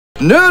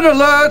Nerd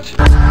alert!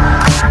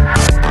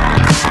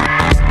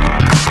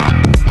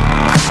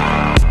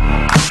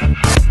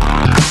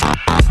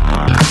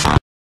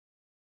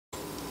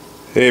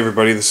 Hey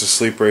everybody, this is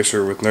Sleep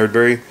Racer with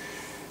Nerdberry,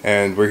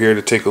 and we're here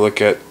to take a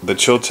look at the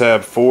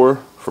ChillTab 4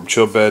 from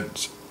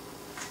ChillBed.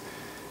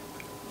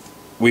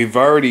 We've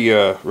already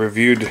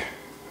reviewed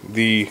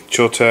the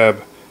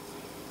ChillTab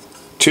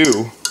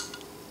 2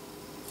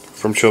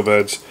 from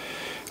ChillBeds,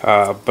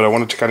 but I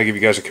wanted to kind of give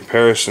you guys a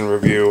comparison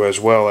review as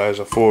well as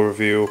a full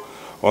review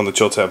on the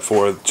ChillTab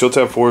 4. The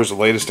ChillTab 4 is the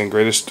latest and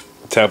greatest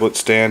tablet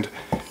stand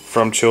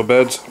from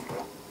ChillBeds.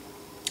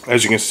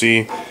 As you can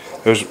see,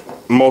 there's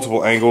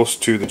multiple angles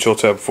to the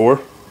ChillTab 4.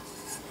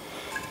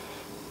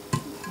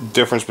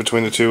 Difference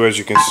between the two, as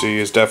you can see,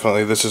 is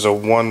definitely this is a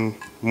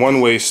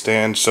one-way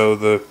stand, so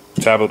the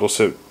tablet will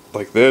sit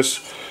like this.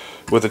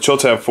 With the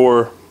ChillTab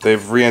 4,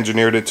 they've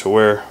re-engineered it to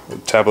where the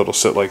tablet will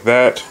sit like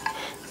that,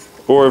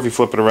 or if you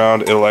flip it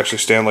around, it'll actually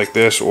stand like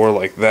this or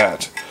like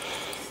that.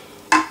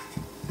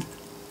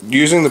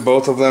 Using the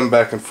both of them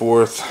back and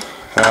forth,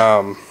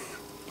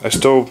 I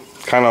still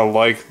kind of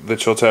like the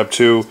ChillTab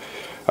 2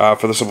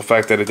 for the simple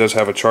fact that it does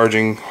have a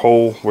charging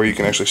hole where you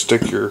can actually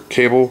stick your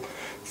cable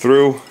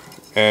through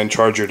and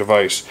charge your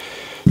device.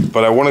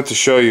 But I wanted to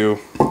show you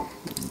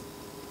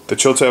the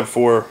ChillTab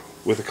 4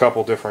 with a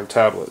couple different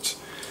tablets.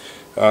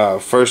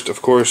 First,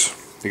 of course,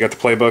 you got the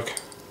playbook,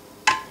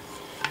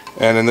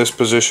 and in this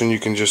position you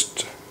can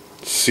just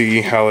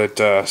see how it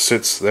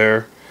sits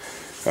there.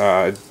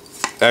 It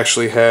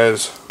actually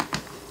has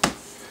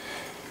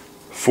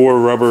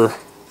 4 rubber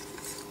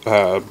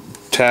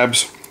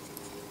tabs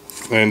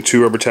and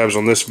 2 rubber tabs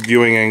on this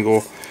viewing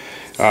angle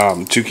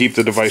to keep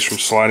the device from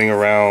sliding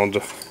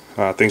around,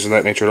 things of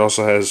that nature. It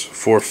also has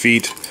 4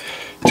 feet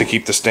to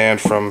keep the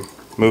stand from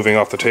moving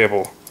off the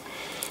table.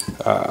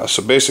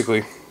 So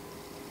basically,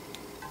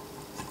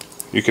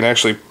 you can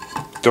actually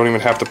don't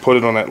even have to put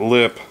it on that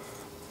lip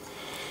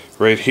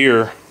right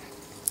here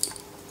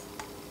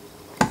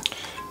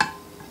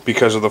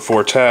because of the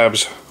 4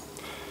 tabs.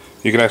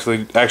 You can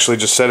actually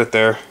just set it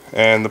there,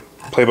 and the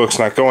playbook's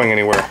not going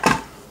anywhere.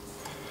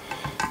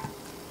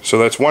 So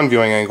that's one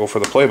viewing angle for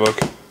the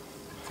playbook.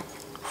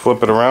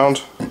 Flip it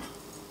around,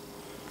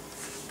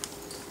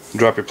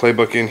 drop your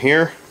playbook in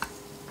here,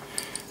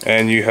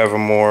 and you have a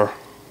more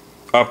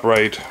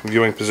upright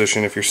viewing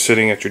position if you're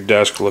sitting at your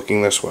desk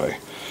looking this way.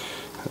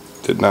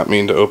 Did not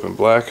mean to open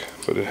black,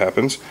 but it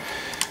happens.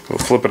 We'll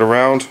flip it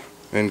around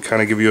and kind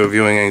of give you a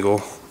viewing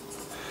angle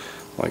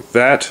like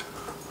that.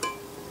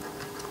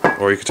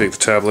 Or you could take the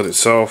tablet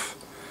itself,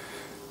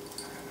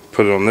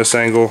 put it on this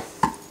angle,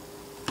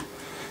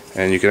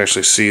 and you can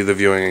actually see the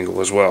viewing angle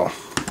as well.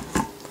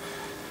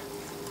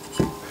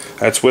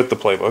 That's with the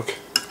playbook.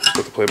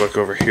 Put the playbook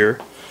over here.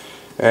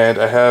 And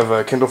I have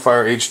a Kindle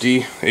Fire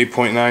HD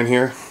 8.9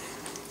 here.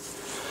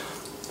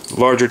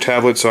 Larger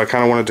tablet, so I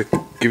kind of wanted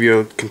to give you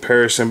a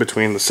comparison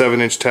between the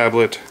 7-inch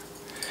tablet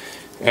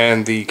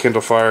and the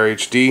Kindle Fire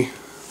HD.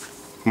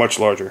 Much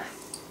larger.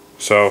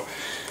 So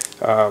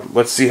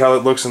let's see how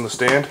it looks in the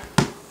stand.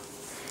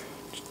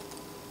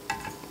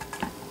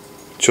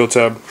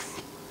 ChillTab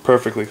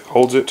perfectly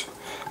holds it.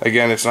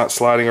 Again, it's not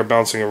sliding or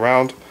bouncing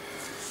around.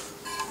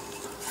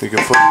 You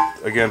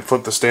can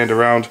flip the stand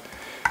around,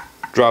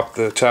 drop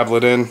the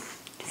tablet in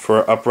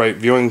for upright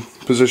viewing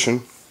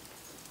position.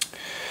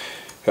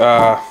 You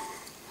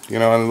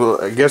know,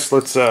 and I guess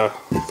let's look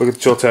at the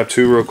ChillTab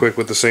 2 real quick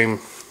with the same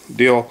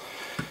deal.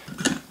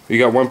 You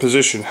got one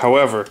position.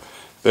 However,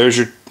 there's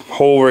your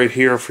hole right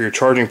here for your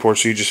charging port,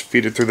 so you just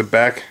feed it through the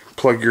back,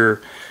 plug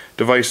your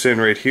device in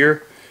right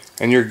here,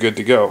 and you're good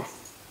to go.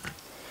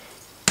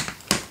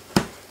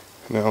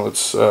 Now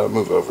let's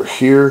move over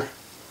here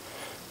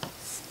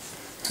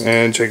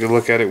and take a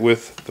look at it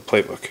with the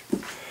playbook.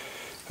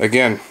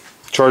 Again,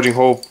 charging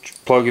hole,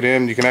 plug it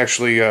in. You can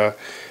actually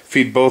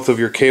feed both of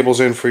your cables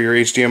in for your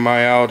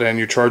HDMI out and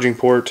your charging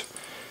port.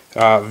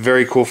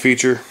 Very cool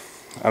feature.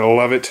 I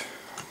love it.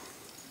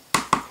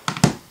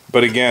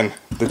 But again,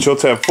 the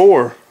ChillTab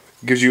 4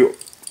 gives you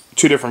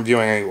 2 different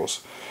viewing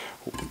angles,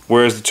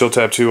 whereas the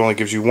ChillTab 2 only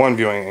gives you 1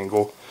 viewing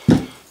angle.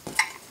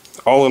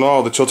 All in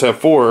all, the ChillTab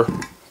 4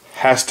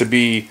 has to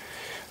be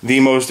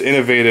the most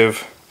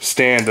innovative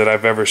stand that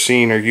I've ever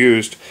seen or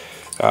used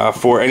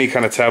for any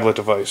kind of tablet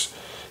device.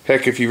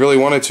 Heck, if you really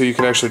wanted to, you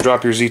could actually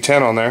drop your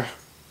Z10 on there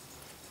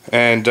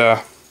and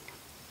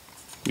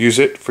use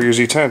it for your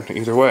Z10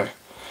 either way.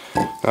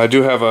 Now, I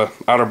do have a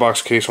outer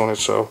box case on it,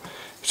 so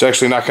it's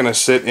actually not going to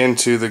sit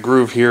into the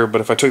groove here,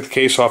 but if I took the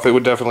case off, it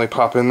would definitely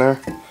pop in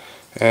there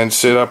and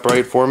sit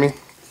upright for me.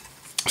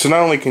 So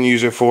not only can you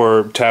use it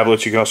for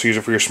tablets, you can also use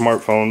it for your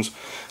smartphones,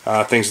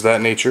 things of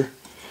that nature.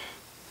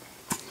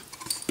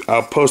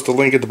 I'll post a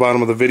link at the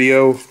bottom of the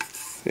video,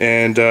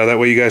 and that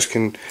way you guys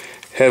can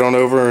head on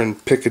over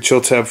and pick the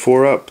ChillTab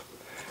 4 up.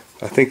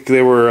 I think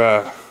they were,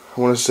 I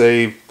want to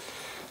say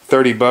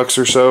 30 bucks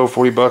or so,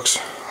 40 bucks.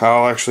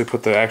 I'll actually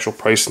put the actual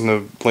price in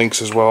the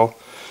links as well.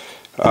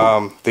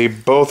 They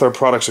both are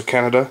products of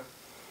Canada,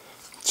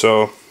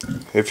 so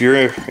if you're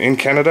in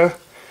Canada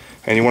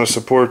and you want to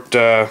support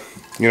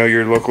you know,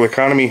 your local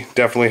economy,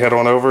 definitely head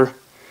on over.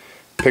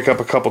 Pick up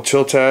a couple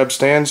ChillTab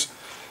stands.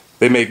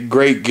 They make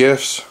great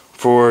gifts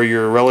for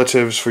your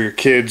relatives, for your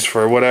kids,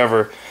 for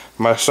whatever.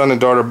 My son and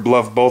daughter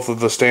love both of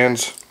the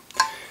stands.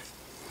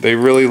 They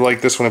really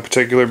like this one in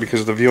particular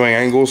because of the viewing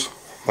angles,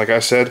 like I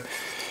said.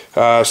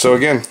 So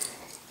again,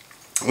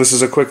 this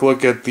is a quick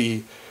look at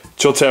the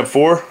ChillTab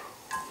 4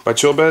 by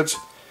ChillBeds.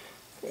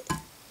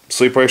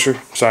 Sleep Racer,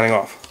 signing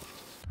off.